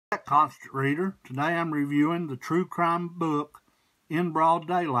Constant Reader. Today I'm reviewing the true crime book In Broad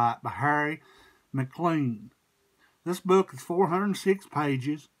Daylight by Harry Maclean. This book is 406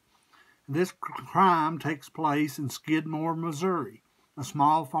 pages. This crime takes place in Skidmore, Missouri, a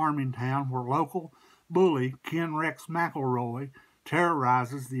small farming town where local bully Ken Rex McElroy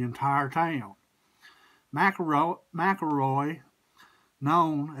terrorizes the entire town. McElroy,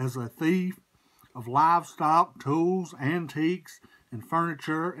 known as a thief of livestock, tools, antiques, and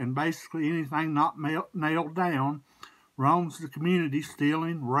furniture, and basically anything not nailed down, roams the community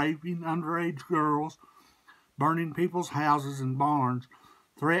stealing, raping underage girls, burning people's houses and barns,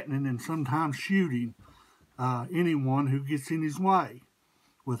 threatening and sometimes shooting anyone who gets in his way.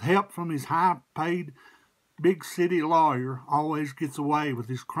 With help from his high-paid big city lawyer, always gets away with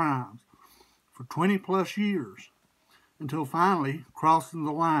his crimes for 20-plus years, until finally crossing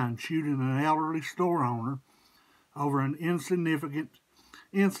the line, shooting an elderly store owner over an insignificant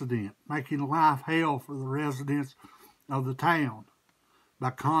incident, making life hell for the residents of the town by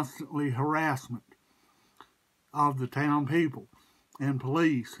constantly harassment of the town people and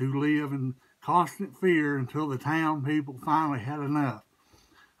police, who live in constant fear until the town people finally had enough.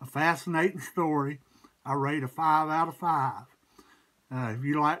 A fascinating story. I rate a 5 out of 5. If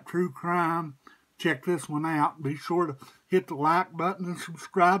you like true crime, check this one out. Be sure to hit the like button and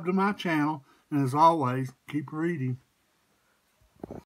subscribe to my channel. And as always, keep reading.